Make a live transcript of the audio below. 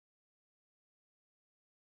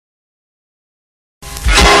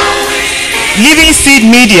Living Seed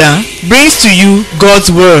Media brings to you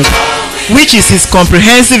God's Word, which is His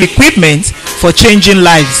comprehensive equipment for changing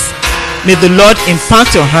lives. May the Lord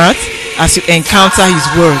impact your heart as you encounter His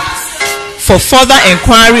Word. For further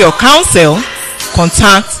inquiry or counsel,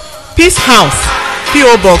 contact Peace House,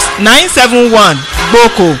 P.O. Box 971,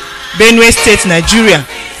 Boko, Benue State, Nigeria.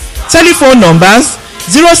 Telephone numbers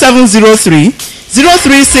 0703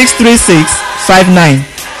 036369,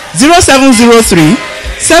 0703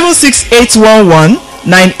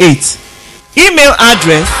 7681198. Email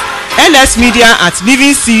address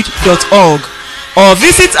lsmedia@livingseed.org, or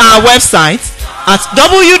visit our website at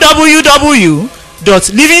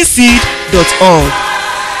www.livingseed.org.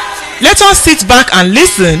 Let us sit back and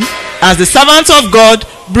listen as the servant of God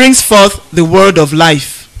brings forth the word of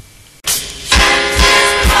life.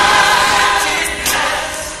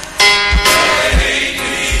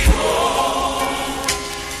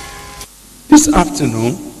 This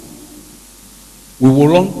afternoon, we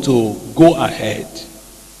will want to go ahead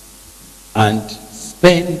and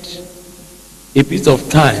spend a bit of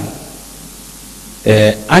time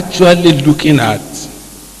actually looking at,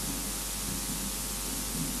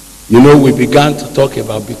 we began to talk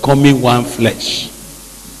about becoming one flesh,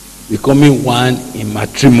 becoming one in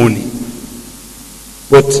matrimony.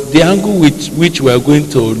 But the angle which we are going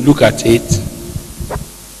to look at it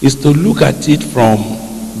is to look at it from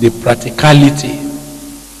the practicality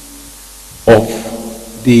of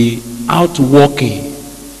the outworking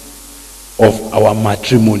of our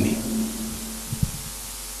matrimony.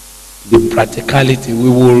 The practicality.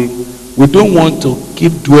 We don't want to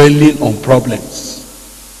keep dwelling on problems.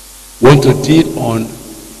 We want to deal on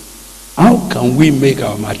how can we make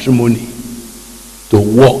our matrimony to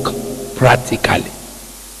work practically.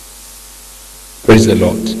 Praise the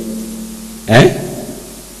Lord.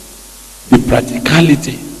 The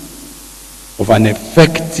practicality of an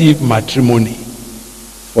effective matrimony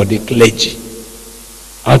for the clergy.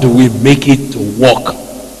 How do we make it to work,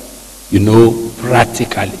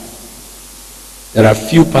 practically? There are a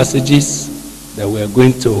few passages that we are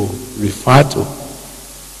going to refer to.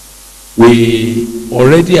 We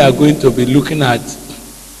already are going to be looking at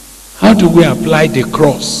how do we apply the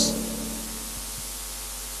cross.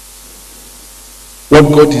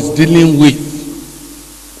 What God is dealing with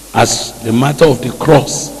as the matter of the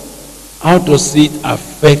cross. How does it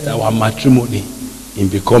affect our matrimony in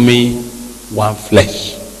becoming one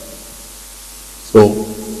flesh? So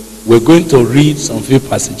we're going to read some few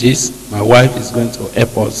passages. My wife is going to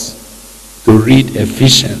help us to read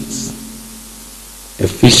Ephesians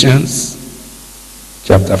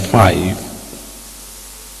chapter 5.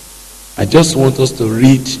 I just want us to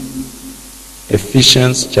read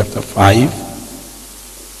Ephesians chapter 5.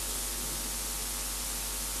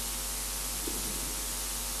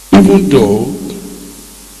 Even though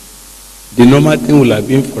the normal thing will have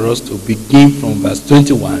been for us to begin from verse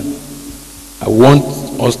 21, I want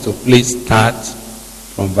us to please start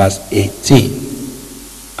from verse 18,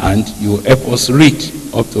 and you will help us read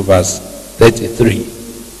up to verse 33,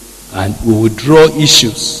 and we will draw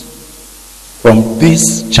issues from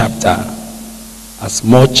this chapter as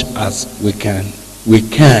much as we can,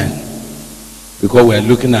 because we are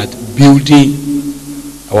looking at building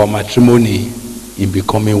our matrimony in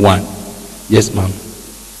becoming one. Yes, ma'am.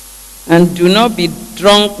 And do not be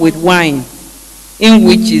drunk with wine, in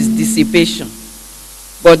which is dissipation,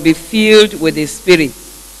 but be filled with the Spirit,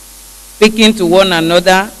 speaking to one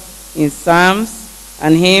another in psalms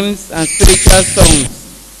and hymns and spiritual songs,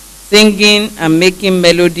 singing and making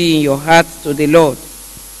melody in your hearts to the Lord,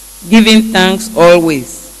 giving thanks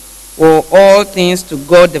always for all things to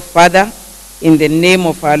God the Father in the name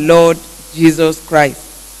of our Lord Jesus Christ,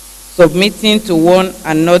 submitting to one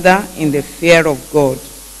another in the fear of God.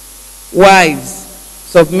 Wives,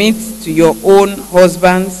 submit to your own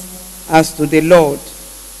husbands as to the Lord.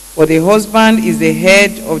 For the husband is the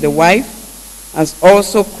head of the wife, as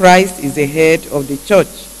also Christ is the head of the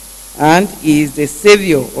church, and he is the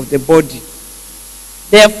Savior of the body.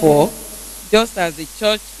 Therefore, just as the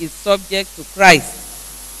church is subject to Christ,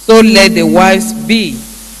 so let the wives be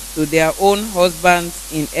to their own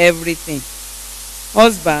husbands in everything.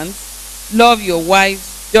 Husbands, love your wives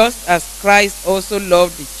just as Christ also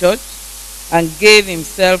loved the church and gave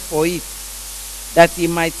himself for it, that he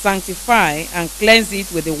might sanctify and cleanse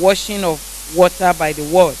it with the washing of water by the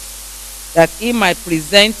word, that he might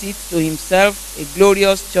present it to himself a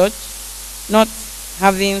glorious church, not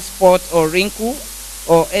having spot or wrinkle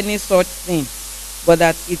or any such thing, but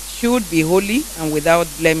that it should be holy and without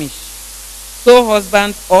blemish. So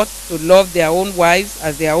husbands ought to love their own wives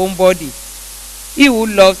as their own body. He who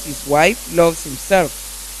loves his wife loves himself.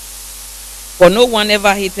 For no one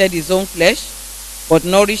ever hated his own flesh, but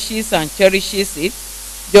nourishes and cherishes it,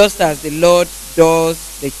 just as the Lord does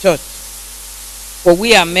the church. For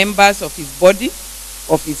we are members of his body,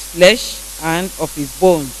 of his flesh, and of his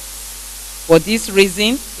bones. For this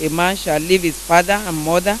reason, a man shall leave his father and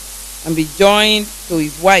mother, and be joined to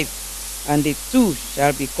his wife, and the two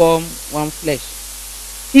shall become one flesh.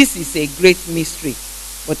 This is a great mystery,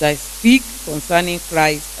 but I speak concerning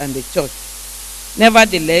Christ and the church.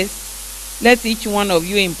 Nevertheless, let each one of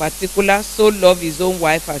you in particular so love his own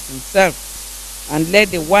wife as himself, and let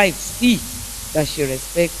the wife see that she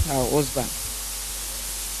respects her husband.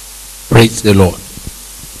 Praise the Lord.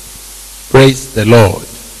 Praise the Lord.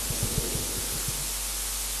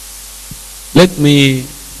 Let me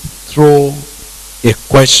throw a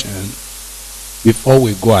question before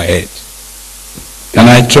we go ahead. Can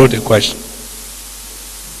I throw the question?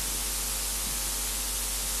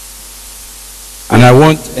 And I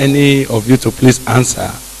want any of you to please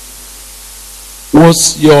answer.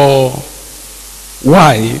 Was your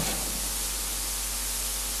wife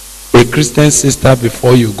a Christian sister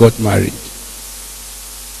before you got married?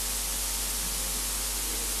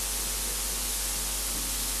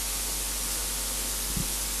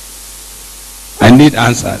 I need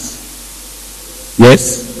answers.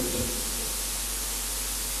 Yes?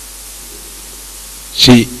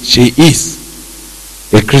 She is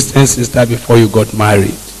a Christian sister before you got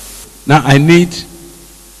married. Now I need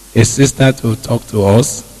a sister to talk to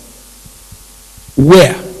us.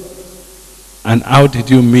 Where and how did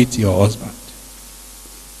you meet your husband?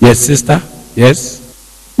 Yes, sister? Yes?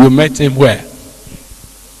 You met him where?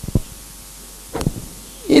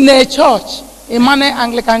 In a church, a Mane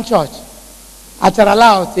Anglican church, at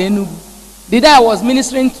Aralao, Enugu. The day I was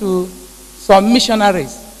ministering to some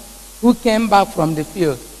missionaries who came back from the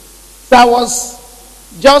field. So I was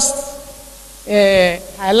just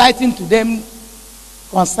highlighting to them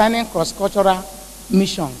concerning cross-cultural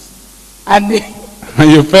missions. And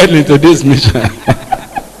you fell into this mission.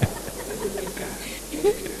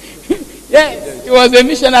 Yes, he was a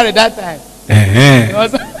missionary that time.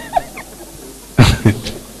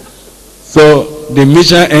 So the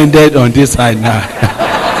mission ended on this side now.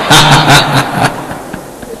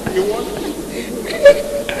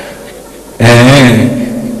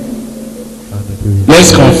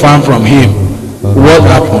 Let's confirm from him what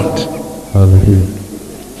happened.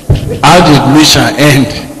 How did mission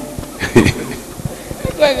end?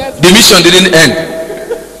 The mission didn't end.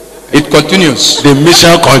 It continues. The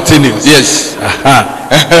mission continues. Yes.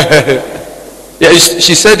 Yeah,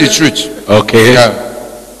 she said the truth. Okay. Yeah.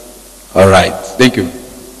 All right. Thank you.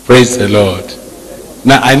 Praise the Lord.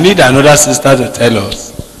 Now I need another sister to tell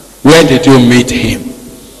us, where did you meet him?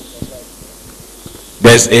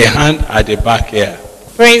 There's a hand at the back here.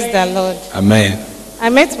 Praise the Lord. Amen. I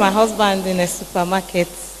met my husband in a supermarket.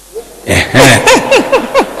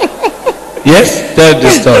 Yes, tell the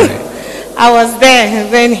story. I was there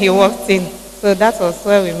when he walked in. So that was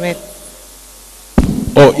where we met.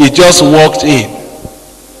 Oh, he just walked in.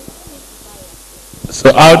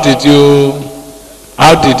 So how did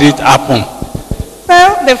it happen?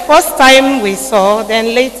 Well, the first time we saw,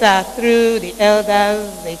 then later through the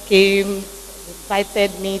elders, they came,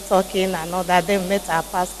 invited me talking and all that. They met our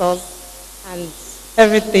pastors and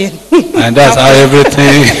everything. And that's how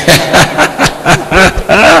everything.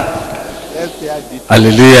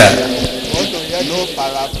 Hallelujah.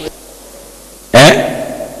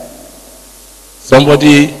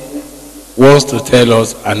 Somebody wants to tell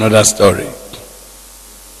us another story.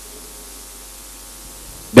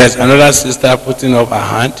 There's another sister putting up her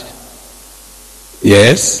hand.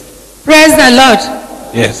 Yes. Praise the Lord.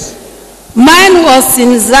 Yes. Mine was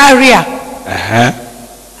in Zaria.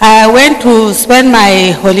 I went to spend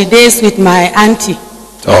my holidays with my auntie.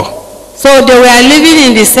 Oh. So they were living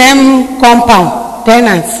in the same compound,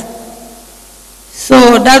 tenants.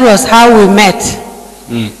 So that was how we met.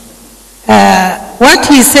 What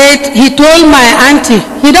he said, he told my auntie,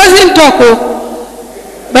 he doesn't talk,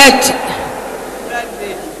 but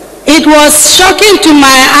it was shocking to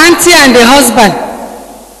my auntie and the husband.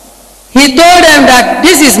 He told them that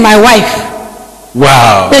this is my wife.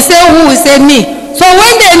 Wow. They said, who? He said, me. So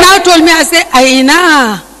when they now told me, I said,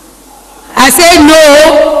 Aina. I said,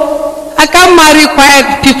 no, I can't marry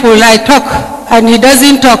quiet people. I talk and he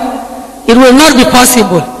doesn't talk. It will not be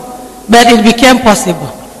possible. But it became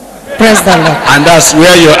possible. Praise the Lord. And that's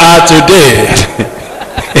where you are today.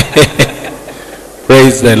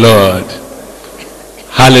 Praise the Lord.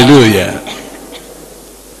 Hallelujah.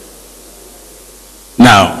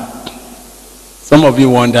 Now, some of you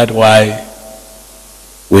wondered why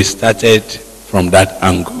we started from that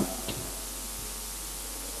angle.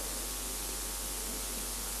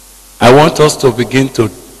 want us to begin to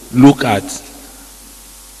look at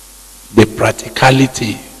the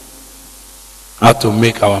practicality, how to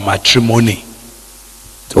make our matrimony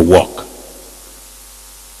to work.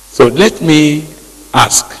 So let me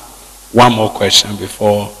ask one more question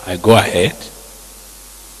before I go ahead.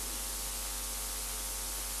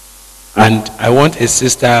 And I want a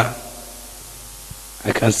sister,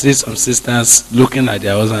 I can see some sisters looking at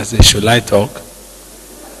their husband and say, should I talk?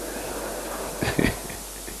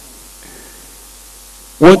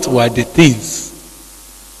 What were the things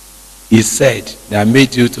he said that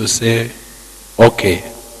made you to say, okay,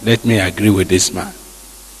 let me agree with this man?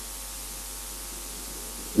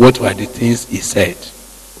 What were the things he said?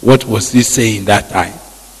 What was he saying that time?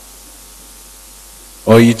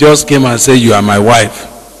 Or he just came and said, you are my wife,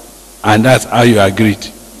 and that's how you agreed?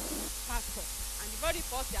 Pastor, and the very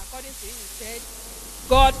first day, according to him, he said,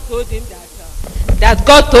 God told him that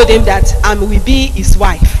God told him that I will be his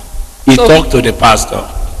wife. He So talked to the pastor.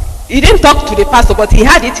 He didn't talk to the pastor, but he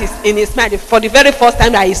had it in his mind for the very first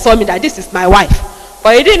time that he saw me, that this is my wife.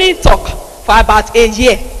 But he didn't talk for about a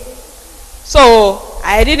year. So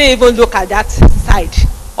I didn't even look at that side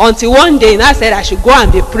until one day I said I should go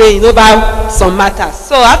and be praying over some matters.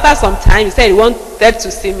 So after some time, he said he wanted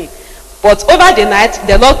to see me. But over the night,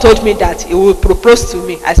 the Lord told me that he will propose to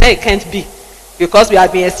me. I said it can't be, because we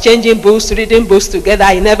have been exchanging books, reading books together.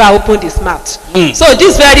 He never opened his mouth. So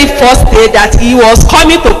this very first day that he was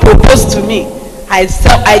coming to propose to me, I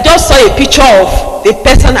just saw a picture of the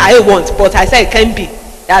person I want, but I said it can't be,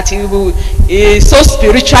 that he is so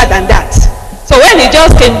spiritual than that. So when he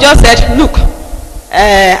just came, just said, look,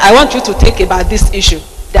 I want you to think about this issue,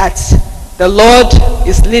 that the Lord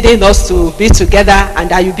is leading us to be together and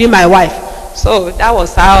that you be my wife. So that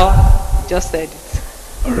was how he just said it.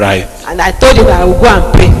 All right. And I told him I would go and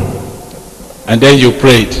pray. And then you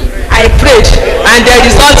prayed. I prayed, and the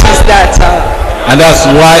result is that. And that's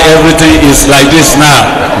why everything is like this now.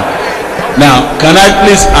 Now, can I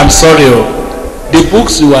please, I'm sorry, the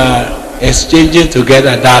books you are exchanging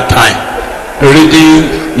together that time, reading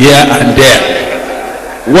here and there,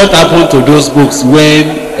 what happened to those books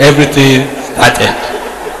when everything started?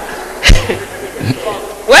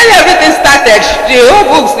 When everything started, the whole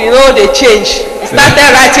books, they changed. We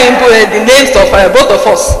started writing the names of both of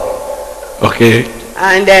us. Okay.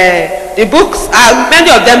 And the books,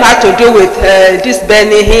 many of them had to do with this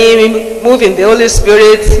burning him, moving the Holy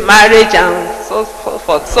Spirit, marriage, and so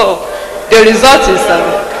forth. So the result is.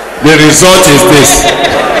 The result is this.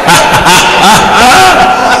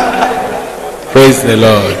 Praise the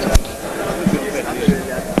Lord.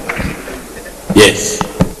 Yes.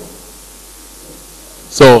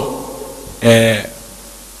 So,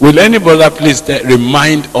 will any brother please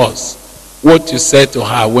remind us what you said to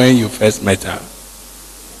her when you first met her?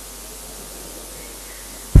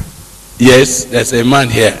 Yes, there's a man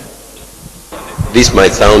here. This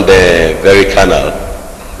might sound very carnal,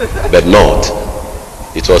 but not.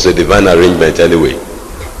 It was a divine arrangement anyway.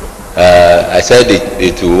 I said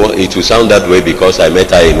it will sound that way because I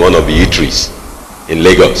met her in one of the eateries in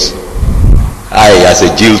Lagos. I, as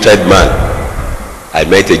a jilted man, I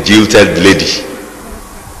met a jilted lady.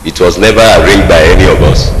 It was never arranged by any of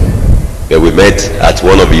us. But we met at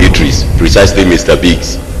one of the eateries, precisely Mr.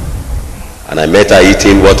 Biggs. And I met her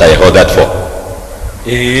eating what I ordered for.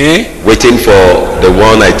 Waiting for the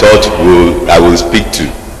one I thought I will speak to.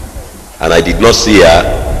 And I did not see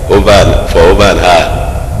her for over an hour.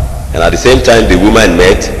 And at the same time the woman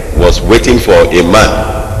met was waiting for a man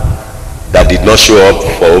that did not show up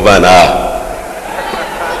for over an hour.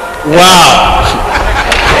 Wow.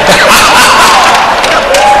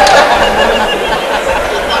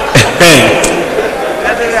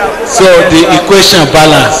 So the equation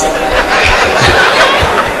balanced.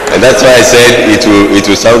 And that's why I said it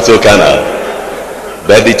will sound so carnal.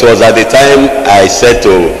 But it was at the time I said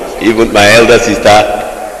to even my elder sister,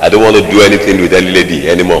 I don't want to do anything with any lady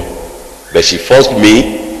anymore. But she forced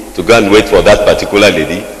me to go and wait for that particular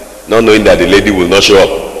lady, not knowing that the lady will not show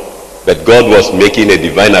up. But God was making a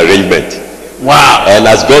divine arrangement. Wow. And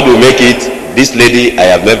as God will make it, this lady, I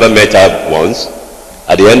have never met her once.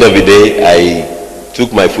 At the end of the day, I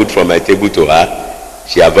took my food from my table to her.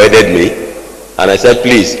 She avoided me. And I said,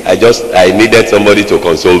 please, I needed somebody to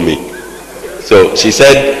console me. So she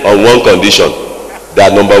said on one condition,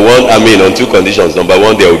 that on two conditions. Number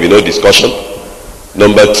one, there will be no discussion.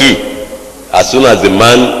 Number two, as soon as the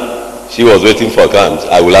man she was waiting for comes,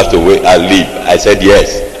 I will have to wait, I'll leave. I said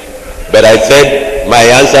yes. But I said my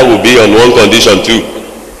answer will be on one condition too,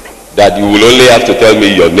 that you will only have to tell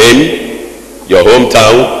me your name, your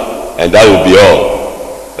hometown, and that will be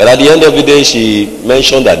all. But at the end of the day, she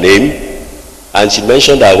mentioned her name and she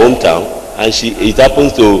mentioned her hometown, and it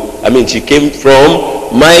happens to, she came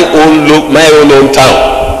from my own hometown.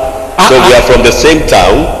 So we are from the same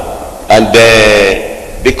town, and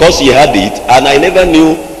because she had it, and I never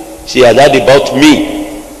knew she had heard about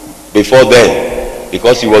me before then,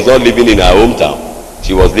 because she was not living in her hometown.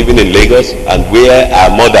 She was living in Lagos, and where her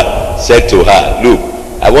mother said to her, look,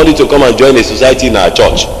 I want you to come and join a society in our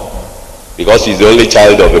church, because she's the only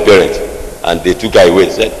child of a parent. And they took her away.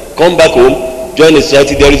 Said, come back home, join a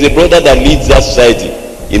society. There is a brother that leads that society.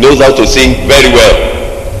 He knows how to sing very well,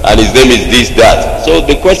 and his name is this, that. So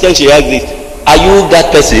the question she asked is, are you that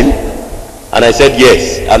person? And I said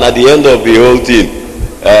yes. And at the end of the whole thing,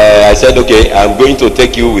 I said, okay, I'm going to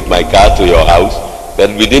take you with my car to your house.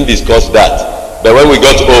 But we didn't discuss that. But when we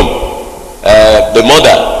got home, the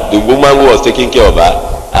mother, the woman who was taking care of her,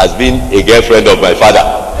 has been a girlfriend of my father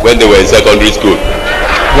when they were in secondary school.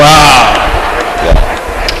 Wow. Yeah.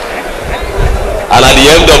 And at the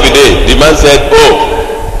end of the day, the man said,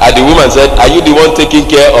 and the woman said, are you the one taking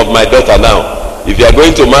care of my daughter now? If you are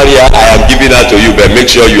going to marry her, I am giving her to you, but make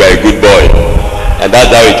sure you are a good boy. And that's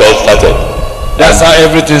how it all started. That's how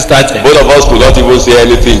everything started. Both of us could not even say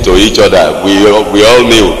anything to each other. We all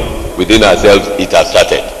knew within ourselves it has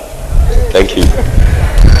started. Thank you.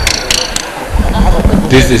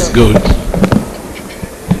 This is good.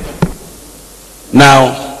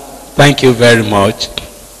 Now, thank you very much.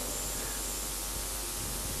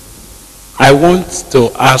 I want to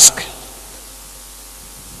ask,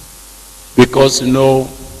 because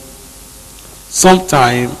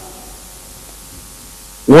sometimes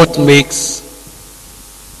what makes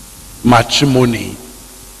matrimony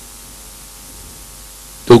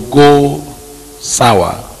to go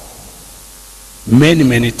sour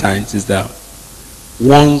many times is that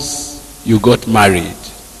once you got married,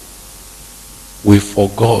 we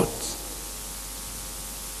forgot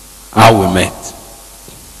how we met.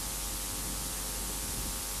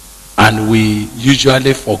 And we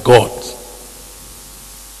usually forgot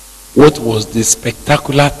what was the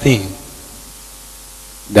spectacular thing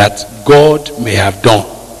that God may have done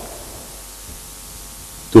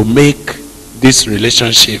to make this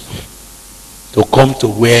relationship to come to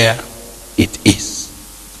where it is.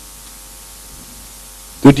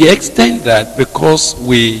 To the extent that because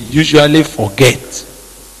we usually forget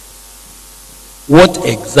what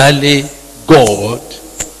exactly God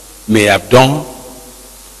may have done,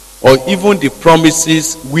 or even the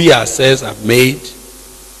promises we ourselves have made,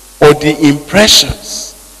 or the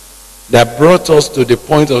impressions that brought us to the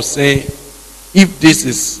point of saying, if this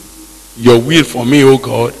is your will for me, oh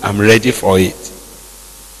God, I'm ready for it.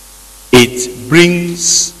 It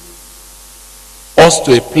brings us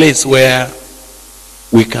to a place where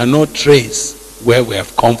we cannot trace where we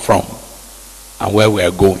have come from and where we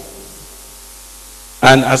are going.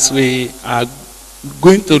 And as we are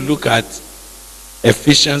going to look at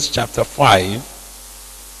Ephesians chapter 5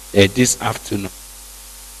 this afternoon,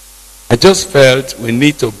 I just felt we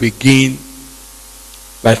need to begin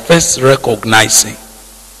by first recognizing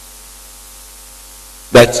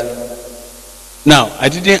that. Now, I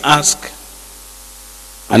didn't ask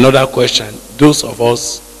another question. Those of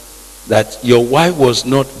us that your wife was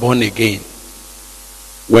not born again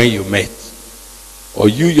when you met, or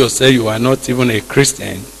you yourself, you are not even a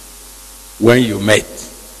Christian when you met.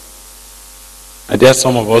 And there are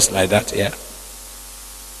some of us like that here.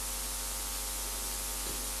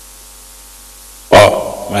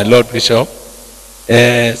 Oh, my Lord Bishop.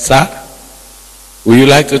 Sir, would you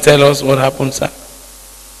like to tell us what happened, sir?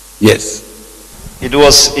 Yes. It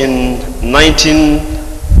was in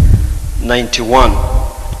 1991.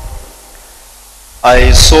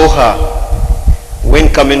 I saw her when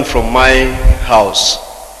coming from my house.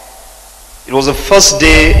 It was the first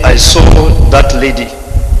day I saw that lady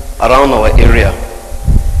around our area.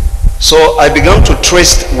 So I began to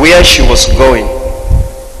trace where she was going.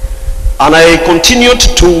 And I continued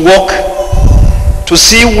to walk to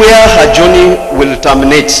see where her journey will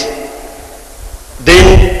terminate.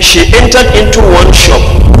 Then she entered into one shop,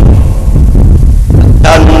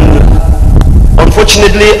 and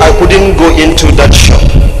unfortunately I couldn't go into that shop.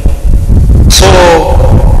 So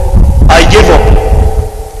I gave up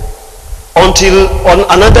until on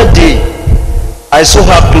another day I saw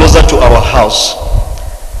her closer to our house.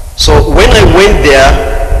 So when I went there,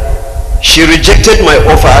 she rejected my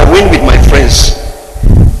offer. I went with my friends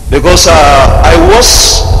because I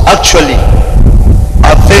was actually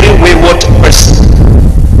a very wayward person.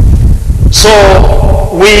 So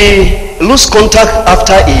we lose contact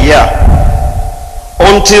after a year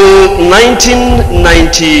until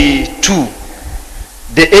 1992,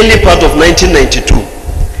 the early part of 1992.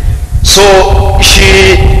 So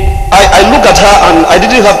she I look at her and I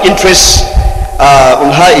didn't have interest on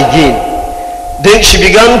her again. Then she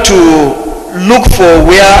began to look for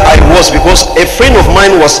where I was, because a friend of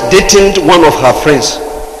mine was dating one of her friends.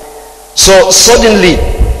 So suddenly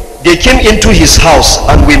they came into his house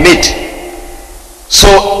and we met. So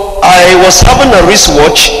I was having a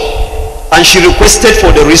wristwatch and she requested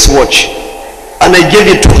for the wristwatch and I gave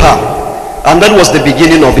it to her, and that was the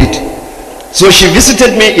beginning of it. So she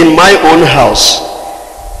visited me in my own house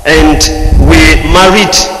and we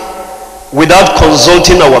married without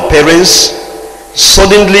consulting our parents.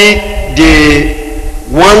 Suddenly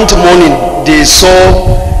one morning they saw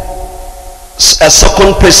a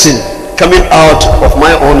second person coming out of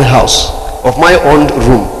my own house, of my own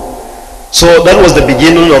room. So that was the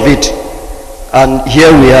beginning of it, and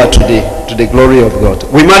here we are today, to the glory of God.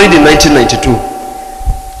 We married in 1992.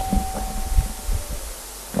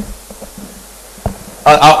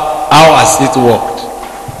 How has it worked?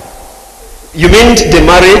 You mean the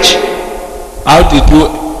marriage? How did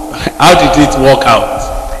it work out?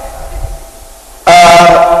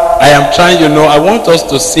 I am trying, I want us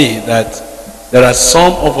to see that there are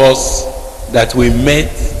some of us that we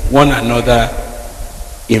met one another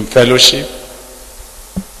in fellowship,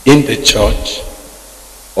 in the church,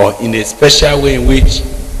 or in a special way in which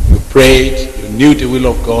you prayed, you knew the will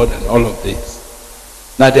of God and all of this.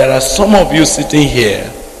 Now there are some of you sitting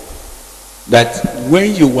here that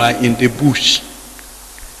when you were in the bush,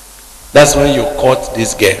 that's when you caught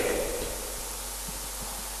this girl.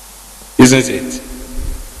 Isn't it?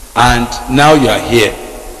 And now you are here.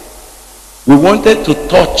 We wanted to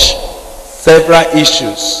touch several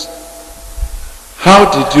issues. How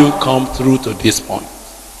did you come through to this point?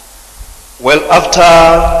 Well, after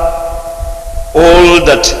all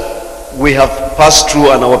that we have passed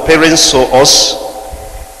through and our parents saw us,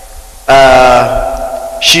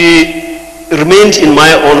 she remained in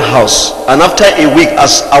my own house, and after a week,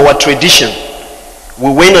 as our tradition,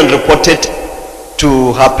 we went and reported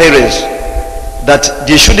to her parents that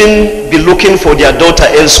they shouldn't be looking for their daughter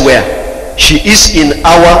elsewhere. She is in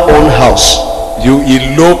our own house. You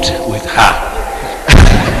eloped with her.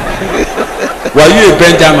 Were you a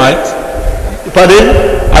Benjamite? Pardon?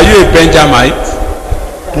 Are you a Benjamite?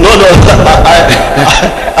 No,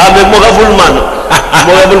 I'm a Mogavul man.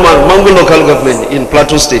 Mogavul man, Mangu local government in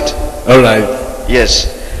Plateau State. All right. Yes.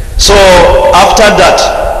 So after that,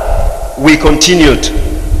 we continued,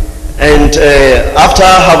 and after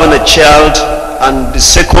having a child and the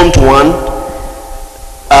second one,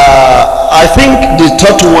 I think the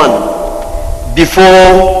third one,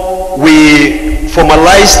 before we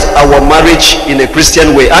formalized our marriage in a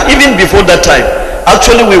Christian way, and even before that time,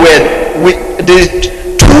 actually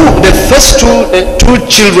the first two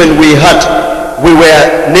children we had, we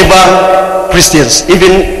were never Christians,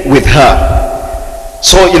 even with her.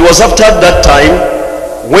 So it was after that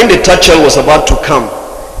time, when the third child was about to come,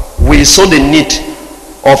 we saw the need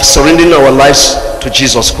of surrendering our lives to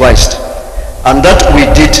Jesus Christ, and that we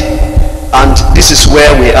did, and this is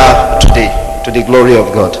where we are today, to the glory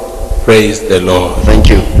of God. Praise the Lord. Thank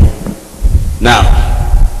you. Now,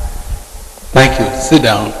 thank you. Sit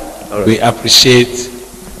down. Right. We appreciate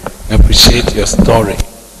your story.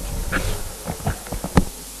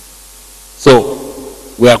 So,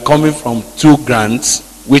 we are coming from two grants,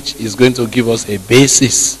 which is going to give us a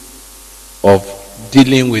basis of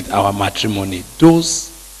dealing with our matrimony. Those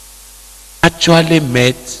actually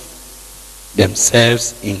met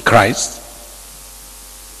themselves in Christ.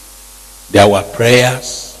 There were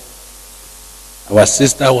prayers. Our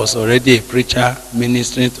sister was already a preacher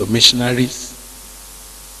ministering to missionaries.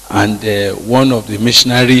 And one of the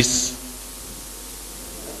missionaries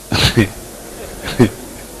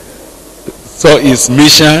saw his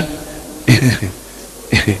mission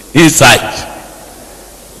inside.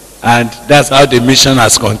 And that's how the mission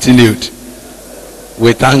has continued.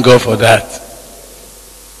 We thank God for that.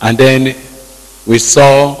 And then we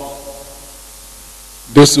saw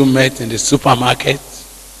those who met in the supermarket.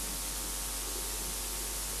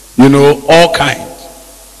 All kinds.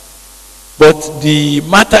 But the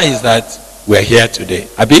matter is that we're here today.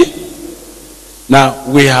 Abi? Now,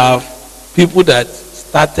 we have people that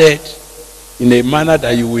started in a manner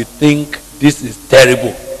that you will think this is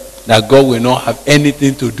terrible, that God will not have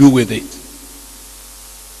anything to do with it.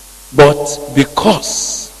 But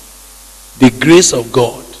because the grace of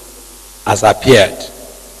God has appeared,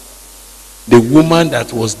 the woman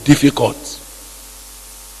that was difficult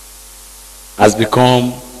has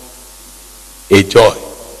become a joy.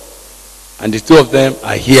 And the two of them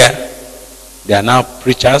are here. They are now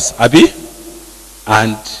preachers, Abi,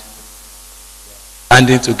 and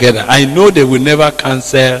standing together. I know they will never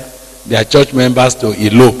cancel their church members to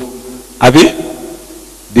elope. Abi?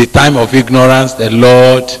 The time of ignorance the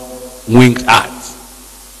Lord winked at.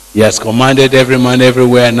 He has commanded every man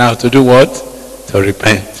everywhere now to do what? To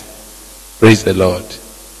repent. Praise the Lord.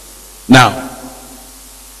 Now,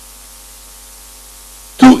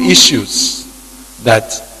 two issues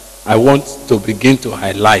that I want to begin to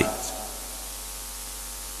highlight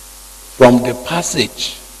from the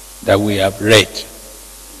passage that we have read,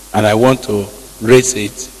 and I want to raise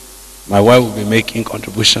it. My wife will be making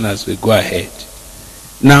contribution as we go ahead.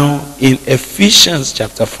 Now, in Ephesians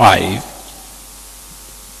chapter 5,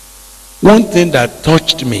 one thing that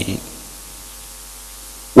touched me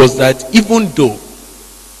was that even though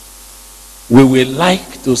we will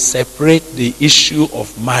like to separate the issue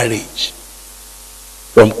of marriage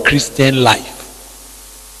from Christian life,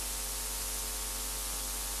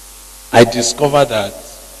 I discovered that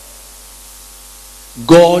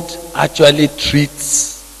God actually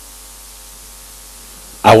treats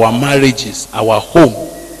our marriages, our home,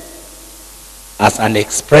 as an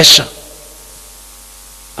expression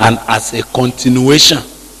and as a continuation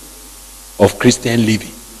of Christian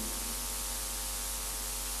living.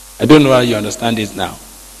 I don't know how you understand this now.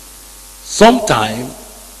 Sometimes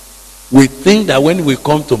we think that when we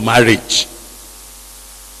come to marriage,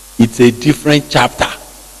 it's a different chapter.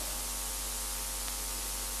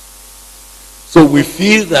 So we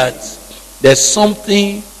feel that there's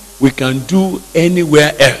something we can do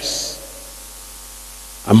anywhere else.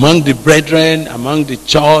 Among the brethren, among the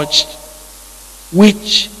church,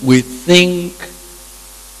 which we think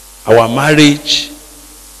our marriage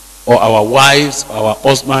or our wives, or our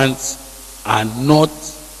husbands are not,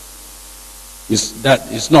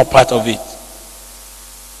 is not part of it.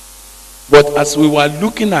 But as we were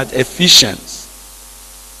looking at Ephesians,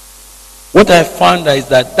 what I found is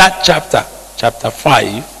that chapter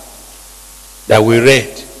 5 that we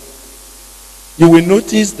read, you will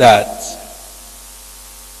notice that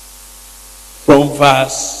from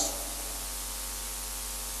verse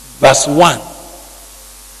 1,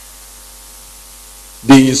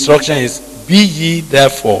 the instruction is, be ye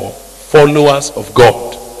therefore followers of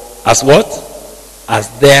God. As what? As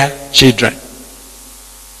their children.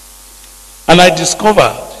 And I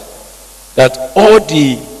discovered that all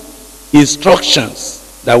the instructions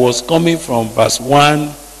that was coming from verse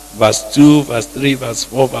 1, verse 2, verse 3, verse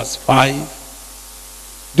 4, verse 5,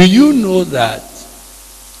 do you know that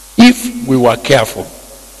if we were careful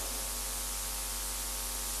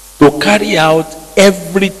to carry out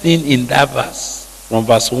everything in that verse, from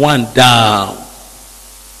verse 1 down,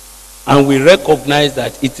 and we recognize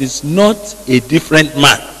that it is not a different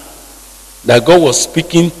man that God was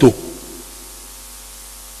speaking to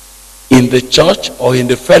in the church or in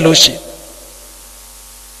the fellowship,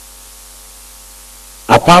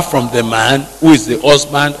 apart from the man who is the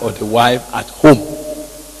husband or the wife at home.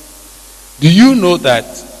 Do you know that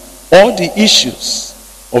all the issues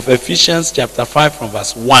of Ephesians chapter 5 from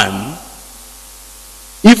verse 1,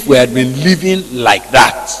 if we had been living like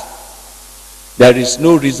that, there is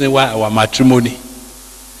no reason why our matrimony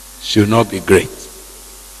should not be great.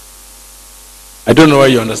 I don't know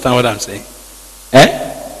whether you understand what I'm saying.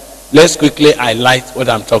 Let's quickly highlight what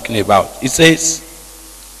I'm talking about. It says,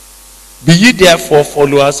 be ye therefore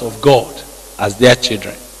followers of God as their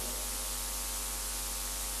children.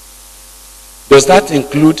 Does that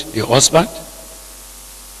include the husband?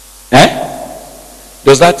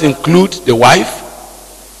 Does that include the wife?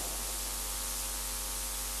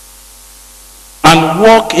 And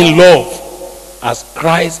walk in love as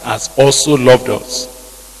Christ has also loved us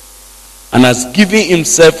and has given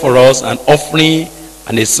himself for us an offering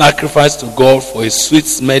and a sacrifice to God for a sweet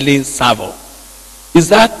smelling savour. Is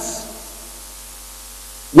that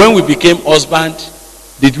when we became husband,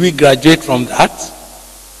 did we graduate from that?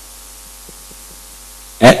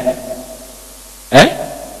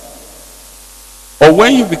 Or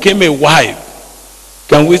when you became a wife,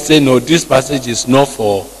 can we say, no, this passage is not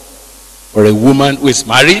for a woman who is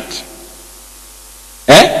married?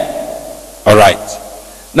 All right.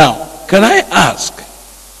 Now, can I ask,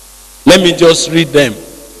 let me just read them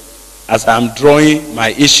as I'm drawing my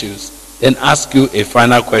issues, then ask you a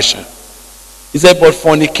final question. He said, but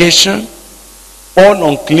fornication, all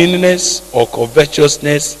uncleanness or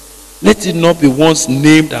covetousness, let it not be once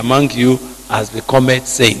named among you as becometh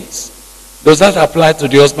saints. Does that apply to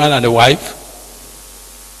the husband and the wife?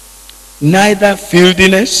 Neither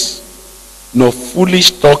filthiness, nor foolish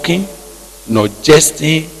talking, nor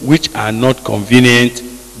jesting, which are not convenient,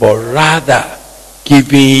 but rather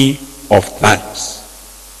giving of thanks.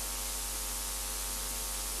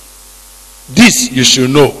 This you should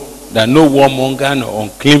know, that no warmonger, nor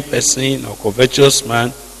unclean person, nor covetous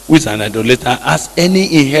man, who is an idolater has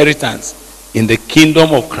any inheritance in the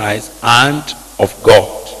kingdom of Christ and of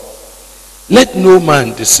God. Let no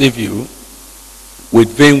man deceive you with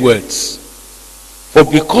vain words. For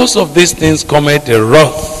because of these things cometh the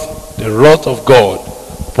wrath of God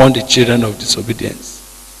upon the children of disobedience.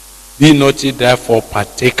 Be not ye therefore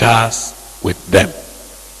partakers with them.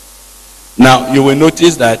 Now you will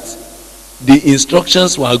notice that the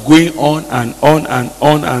instructions were going on and on and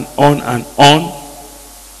on and on and on.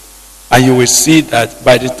 And you will see that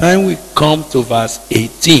by the time we come to verse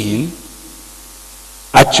 18,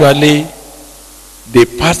 actually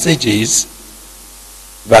the passages,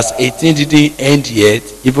 verse 18 didn't end yet,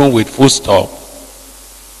 even with full stop.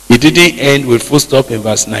 It didn't end with full stop in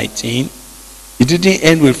verse 19. It didn't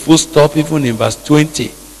end with full stop even in verse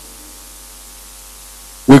 20.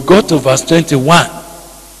 We got to verse 21.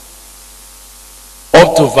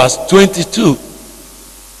 Up to verse 22.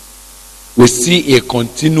 We see a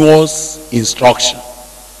continuous instruction.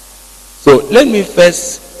 So let me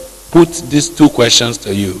first put these two questions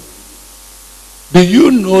to you. Do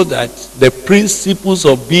you know that the principles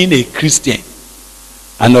of being a Christian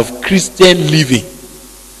and of Christian living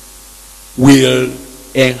will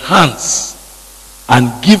enhance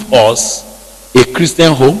and give us a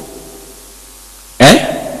Christian home?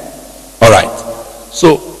 All right.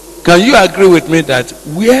 So, can you agree with me that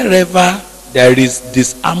wherever there is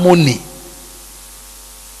disharmony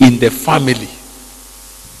in the family,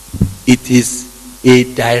 it is a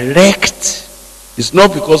direct, it's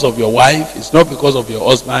not because of your wife, it's not because of your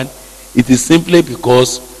husband, it is simply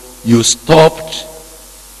because you stopped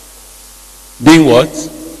being what?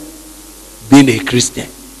 Being a Christian.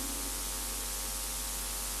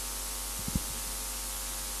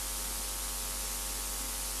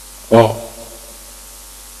 Oh.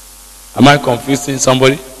 Am I confusing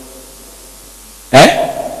somebody?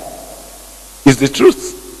 It's the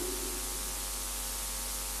truth.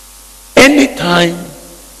 Anytime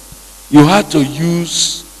you had to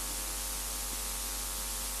use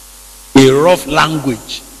a rough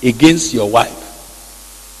language against your wife,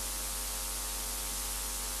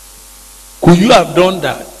 could you have done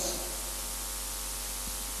that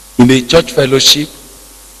in a church fellowship?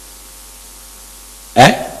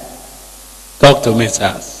 Talk to me,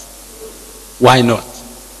 sirs. Why not?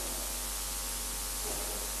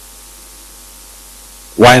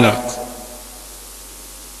 Why not?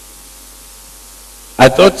 I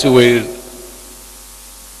thought you were.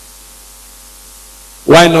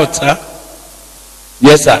 Why not, sir?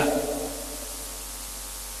 Yes, sir.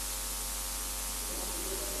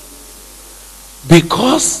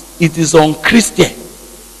 Because it is unchristian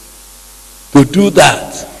to do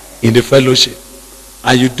that in the fellowship.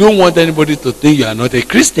 And you don't want anybody to think you are not a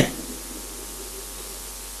Christian.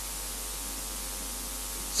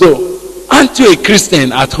 So, aren't you a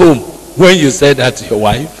Christian at home when you say that to your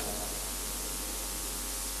wife?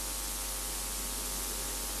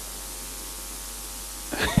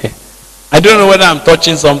 I don't know whether I'm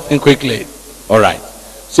touching something quickly. All right.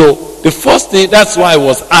 So, the first thing, that's why I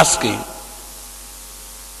was asking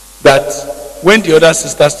that when the other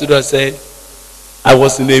sister stood and said, I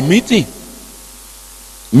was in a meeting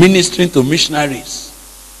ministering to missionaries.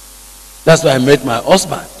 That's why I met my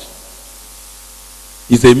husband.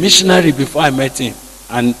 He's a missionary before I met him.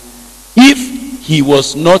 And if he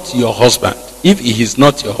was not your husband, if he is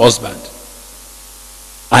not your husband,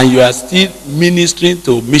 and you are still ministering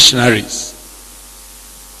to missionaries,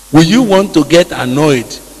 will you want to get annoyed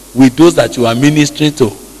with those that you are ministering to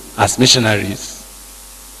as missionaries?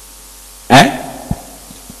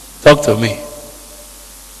 Talk to me.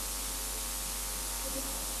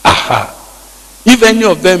 Aha. If any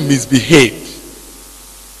of them misbehave,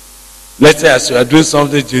 let's say as you are doing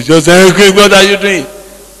something, you just say, okay, what are you doing?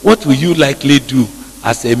 What will you likely do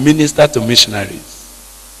as a minister to missionaries?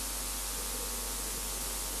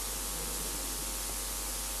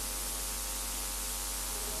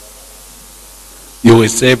 You will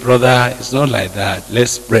say, brother, it's not like that.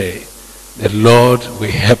 Let's pray. The Lord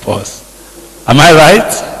will help us. Am I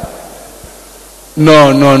right?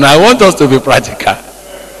 No. I want us to be practical.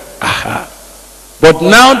 Aha. But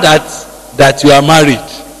now that you are married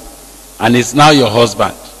and it's now your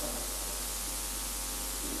husband,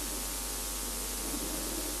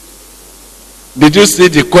 did you see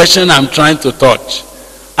the question I'm trying to touch?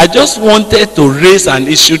 I just wanted to raise an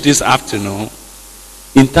issue this afternoon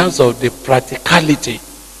in terms of the practicality.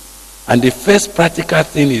 And the first practical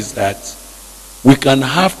thing is that we can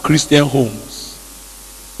have Christian homes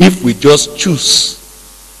if we just choose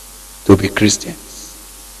to be Christians.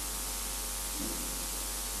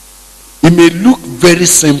 It may look very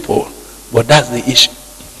simple, but that's the issue.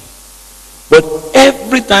 But every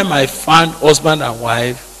every time I found husband and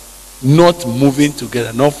wife not moving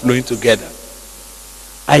together, not flowing together,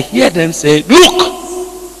 I hear them say, look,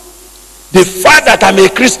 the fact that I'm a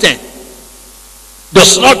Christian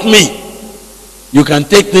does not mean you can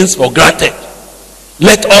take things for granted.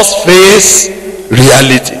 Let us face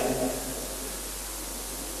reality.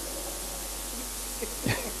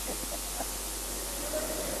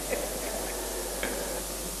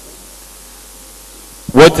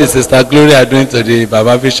 What is Sister Gloria doing today,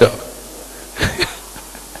 Baba Bishop?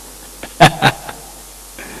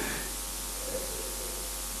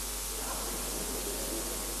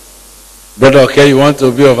 Brother, okay, you want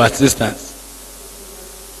to be of assistance?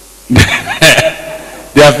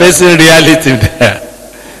 They are facing reality there.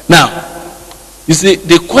 Now, you see,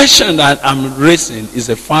 the question that I'm raising is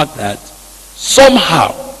the fact that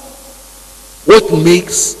somehow what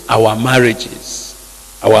makes our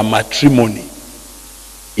marriages, our matrimony,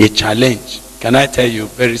 a challenge, can I tell you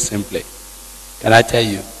very simply? Can I tell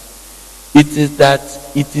you? It is that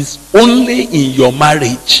it is only in your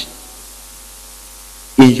marriage,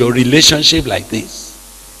 in your relationship like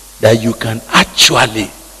this, that you can actually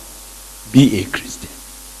be a Christian.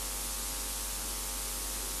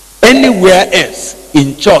 Anywhere else,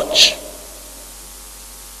 in church,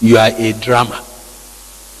 you are a drama.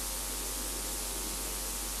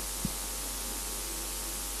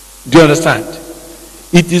 Do you understand?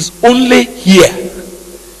 It is only here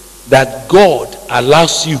that God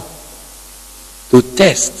allows you to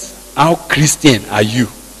test how Christian are you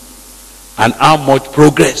and how much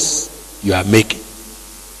progress you are making.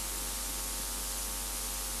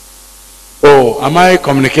 Oh, am I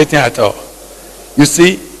communicating at all? You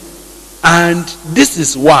see, and this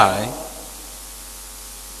is why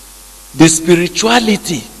the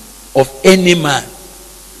spirituality of any man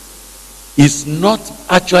is not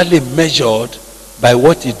actually measured by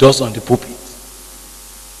what he does on the pulpit.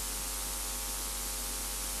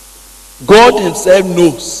 God himself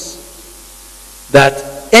knows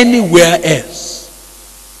that anywhere else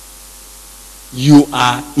you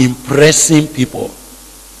are impressing people.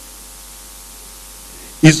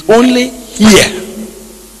 It's only here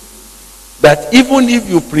that even if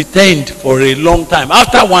you pretend for a long time,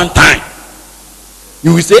 after one time,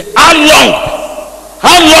 you will say, how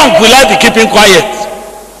long will I be keeping quiet?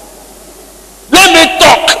 Let me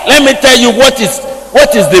talk. Let me tell you what is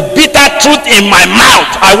the bitter truth in my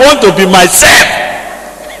mouth. I want to be myself.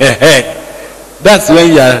 That's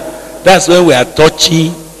when we are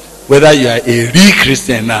touching whether you are a real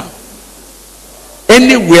Christian now.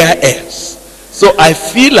 Anywhere else. So I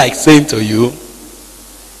feel like saying to you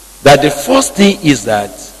that the first thing is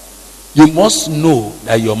that you must know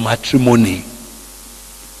that your matrimony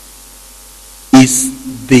is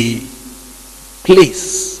the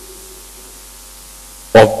place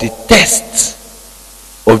of the test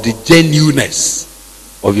of the genuineness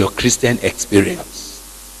of your Christian experience.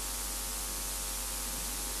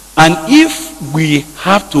 And if we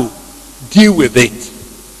have to deal with it,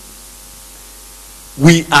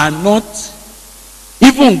 we are not,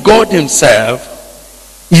 even God himself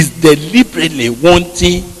is deliberately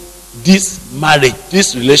wanting this marriage,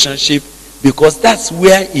 this relationship, because that's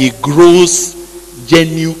where he grows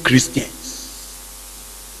genuine Christians.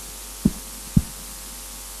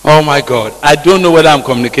 Oh my God, I don't know whether I'm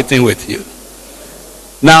communicating with you.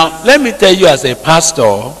 Now, let me tell you, as a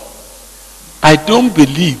pastor, I don't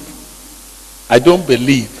believe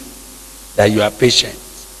that you are patient.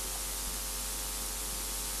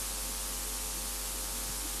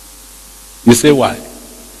 You say why?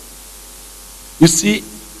 You see,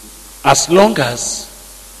 as long as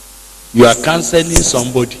you are counseling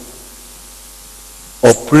somebody,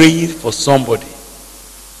 or praying for somebody,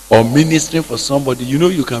 or ministering for somebody, you know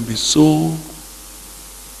you can be so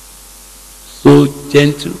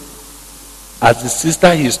gentle. As the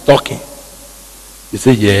sister is talking, you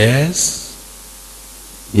say, yes,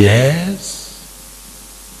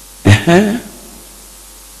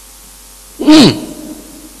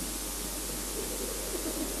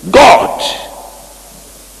 God.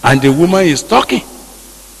 And the woman is talking.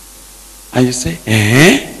 And you say,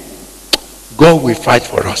 God will fight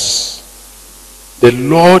for us. The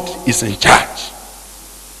Lord is in charge.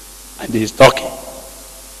 And he is talking.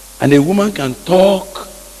 And a woman can talk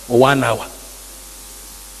for 1 hour.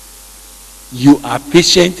 You are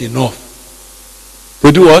patient enough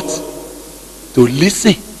to do what? To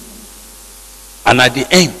listen. And at the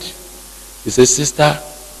end, you say, sister,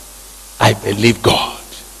 I believe God.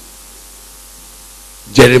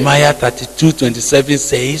 Jeremiah 32:27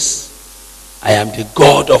 says, I am the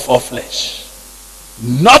God of all flesh.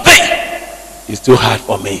 Nothing is too hard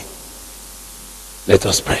for me. Let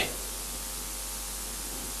us pray.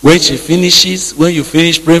 When she finishes, when you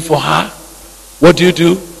finish praying for her, what do?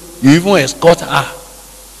 You even escort her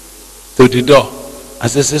to the door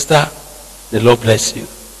and say, sister, the Lord bless you.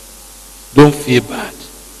 Don't feel bad.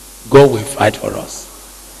 God will fight for us.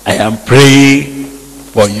 I am praying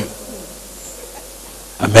for you.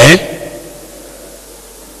 Amen.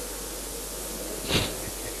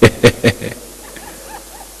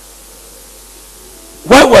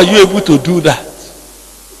 Why were you able to do that?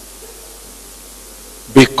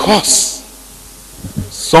 Because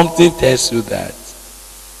something tells you that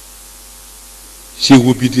she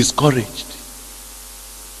will be discouraged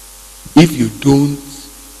if you don't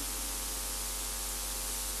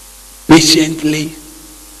patiently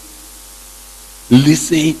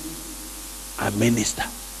listen and minister.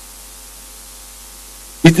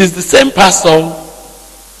 It is the same pastor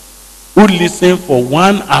who listened for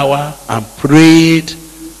 1 hour and prayed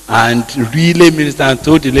and really ministered and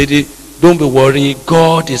told the lady, don't be worried,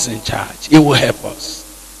 God is in charge. He will help us.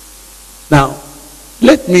 Now,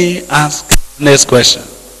 let me ask next question.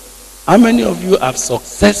 How many of you have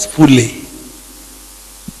successfully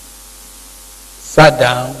sat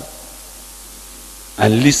down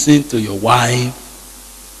and listened to your wife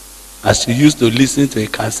as you used to listen to a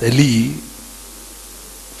counselee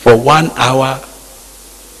for 1 hour,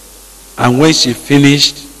 and when she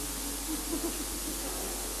finished,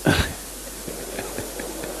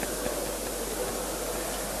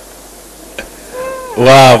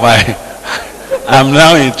 wow, I'm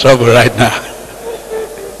now in trouble right now.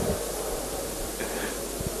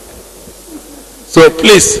 So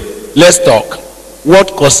please, let's talk.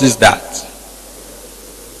 What causes that?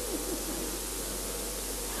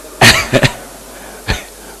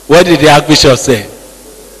 What did the Archbishop say?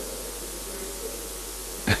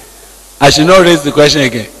 I should not raise the question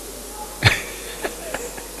again.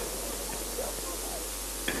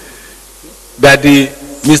 That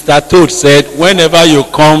Mr. Toad said, whenever you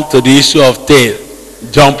come to the issue of tail,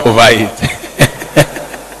 jump over it.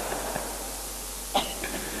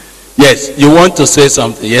 Yes, you want to say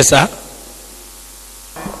something? Yes, sir?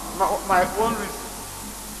 My own reason.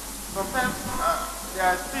 Sometimes there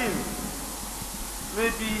are things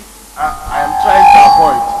maybe I am trying to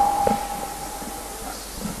avoid.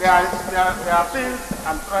 There are things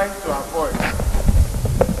I'm trying to avoid.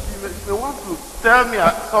 They want to tell me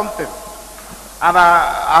something, and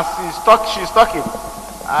as she's talking,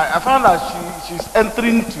 I found that she's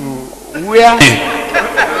entering to where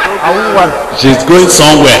I want. She's going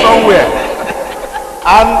somewhere.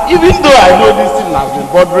 And even though I know this thing has been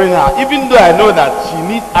bothering her, even though I know that she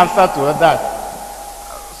needs answer to that,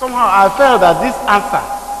 somehow I felt that this answer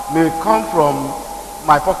may come from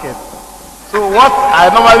my pocket. So what I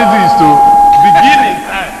normally do is to begin in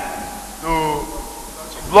time to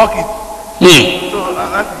block it. So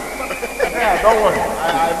don't worry,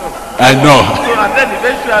 I know. So and then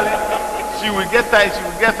eventually she will get tired, she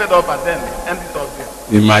will get fed up, and then end it up there.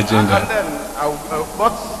 Imagine that. And then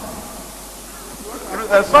but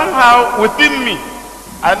somehow within me,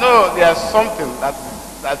 I know there's something that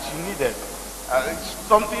she needed,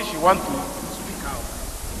 something she wants to speak out,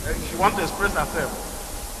 she wants to express herself,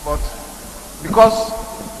 but because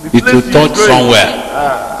the it place will touch going, somewhere.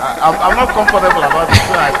 I'm not comfortable about it,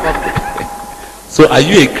 so I stopped it. So are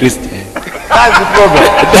you a Christian? That's the problem.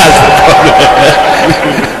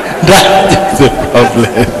 That's the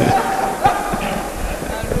problem.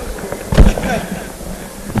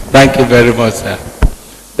 Thank you very much, sir.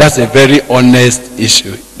 That's a very honest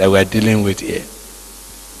issue that we're dealing with here.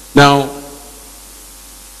 Now,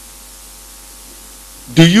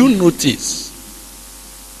 do you notice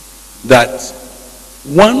that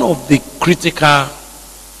one of the critical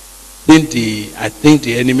things I think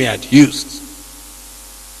the enemy had used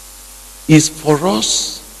is for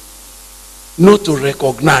us not to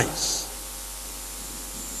recognize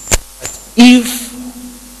that if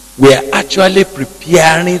we are actually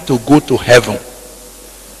preparing to go to heaven,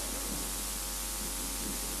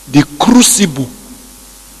 the crucible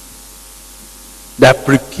that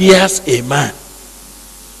prepares a man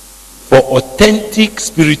for authentic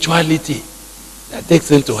spirituality that takes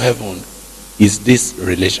him to heaven is this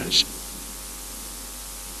relationship.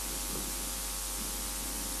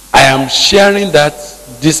 I am sharing that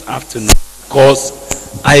this afternoon because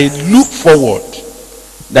I look forward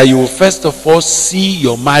that you will first of all see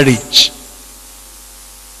your marriage,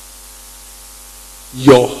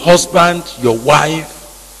 your husband, your wife,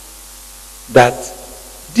 that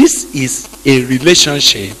this is a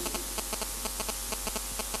relationship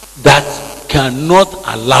that cannot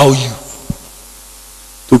allow you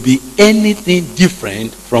to be anything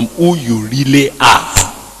different from who you really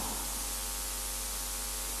are.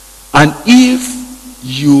 And if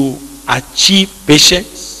you achieve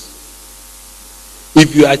patience,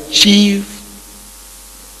 if you achieve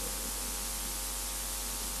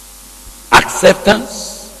acceptance,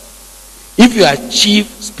 if you achieve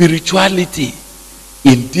spirituality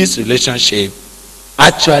in this relationship,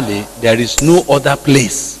 actually there is no other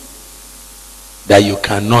place that you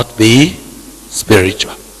cannot be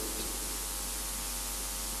spiritual.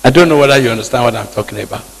 I don't know whether you understand what I'm talking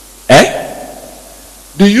about.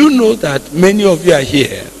 Do you know that many of you are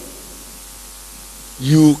here?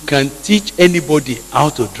 You can teach anybody how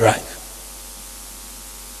to drive.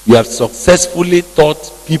 You have successfully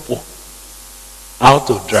taught people how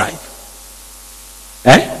to drive.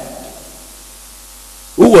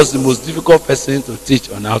 Who was the most difficult person to teach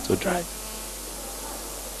on how to drive?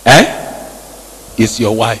 It's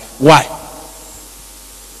your wife. Why?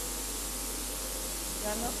 You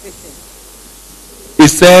are not patient.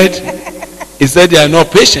 He said they are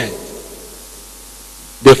not patient.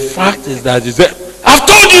 The fact is that he said, I've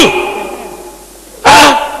told you.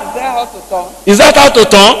 Is that how to turn? Is that how to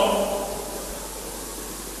turn?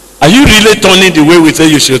 Are you really turning the way we say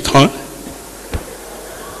you should turn?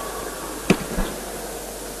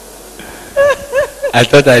 I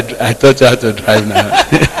taught you how to drive now.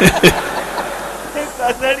 It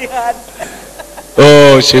was very hard.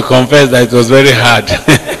 Oh, she confessed that it was very hard.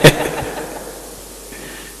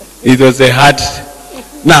 It was a hard.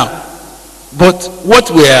 Now, but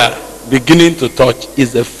what we are beginning to touch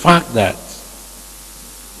is the fact that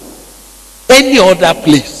any other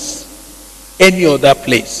place,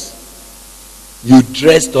 you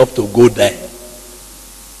dressed up to go there.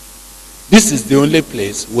 This is the only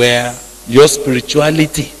place where your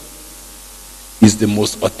spirituality is the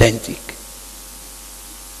most authentic.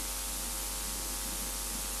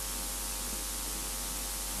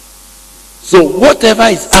 So whatever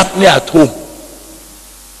is happening at home,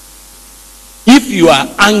 if you are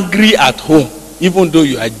angry at home, even though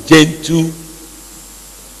you are gentle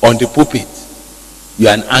on the pulpit, you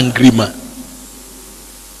are an angry man.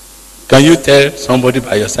 Can you tell somebody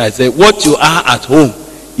by your side, say, what you are at home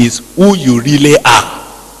is who you really are?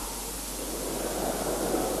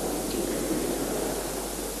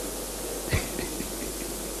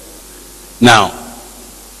 Now,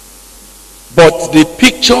 but the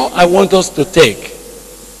picture I want us to take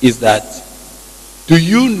is that, do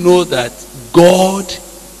you know that God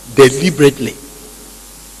deliberately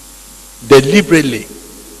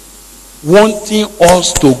wanting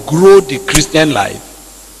us to grow the Christian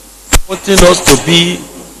life, wanting us to be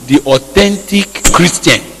the authentic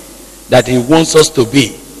Christian that he wants us to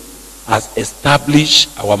be, has established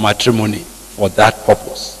our matrimony for that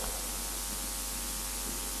purpose.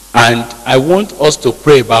 And I want us to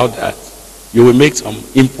pray about that. You will make some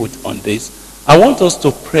input on this. I want us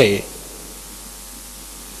to pray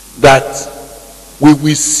that we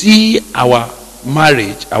will see our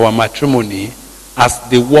marriage, our matrimony, as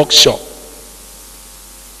the workshop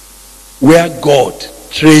where God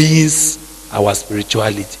trains our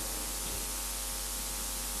spirituality.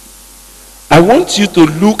 I want you to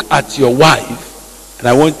look at your wife, and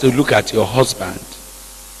I want to look at your husband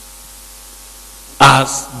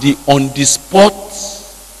as the on the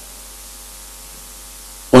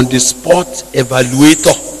spot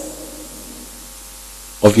evaluator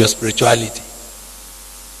of your spirituality.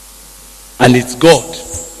 And it's God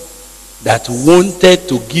that wanted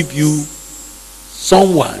to give you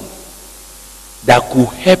someone that could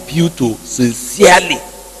help you to sincerely.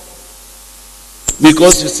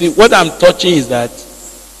 Because you see, what I'm touching is that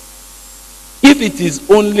if it is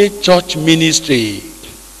only church ministry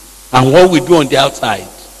and what we do on the outside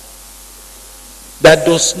that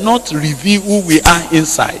does not reveal who we are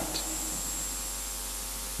inside,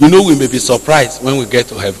 you know, we may be surprised when we get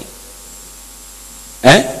to heaven.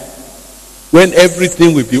 When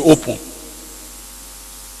everything will be open,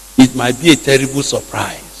 it might be a terrible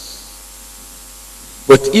surprise.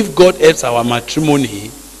 But if God helps our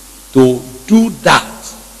matrimony to do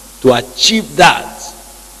that, to achieve that,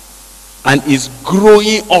 and is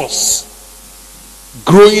growing us,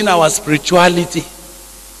 growing our spirituality,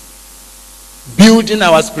 building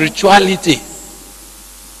our spirituality,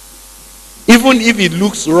 even if it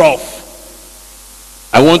looks rough,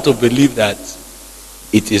 I want to believe that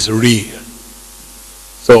it is real.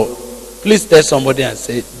 So please tell somebody and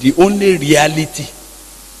say, the only reality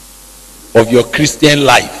of your Christian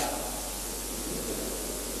life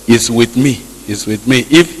is with me. Is with me.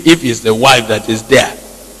 If it's the wife that is there.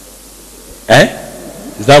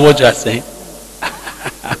 Is that what you are saying?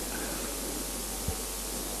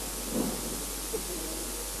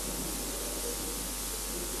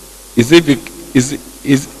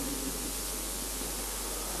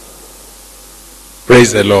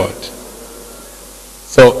 Praise the Lord.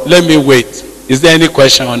 So let me wait. Is there any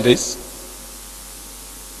question on this?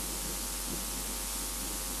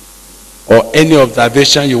 Or any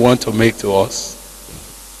observation you want to make to us?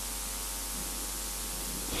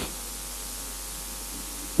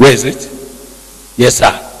 Where is it? Yes,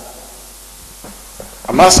 sir.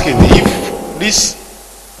 I'm asking if this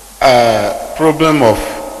problem of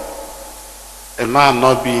a man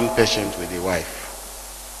not being patient with a wife,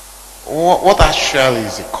 what actually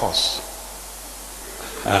is the cause?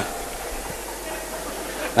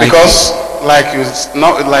 Because, like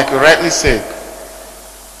you rightly said,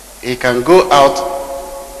 he can go out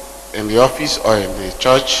in the office or in the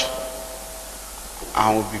church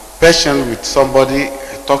and will be patient with somebody,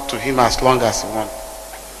 talk to him as long as he wants.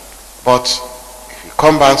 But if he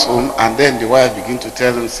comes back home and then the wife begin to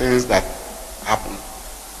tell him things that happen,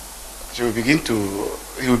 he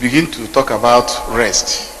will begin to talk about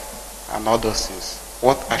rest and all those things.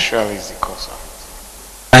 What actually is the cause of it?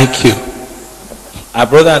 Thank you. Our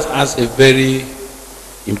brother has asked a very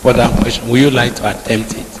important question. Would you like to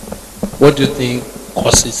attempt it? What do you think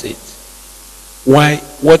causes it? Why?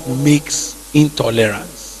 What makes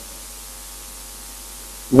intolerance?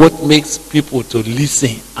 What makes people to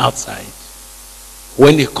listen outside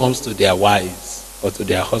when it comes to their wives or to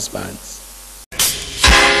their husbands?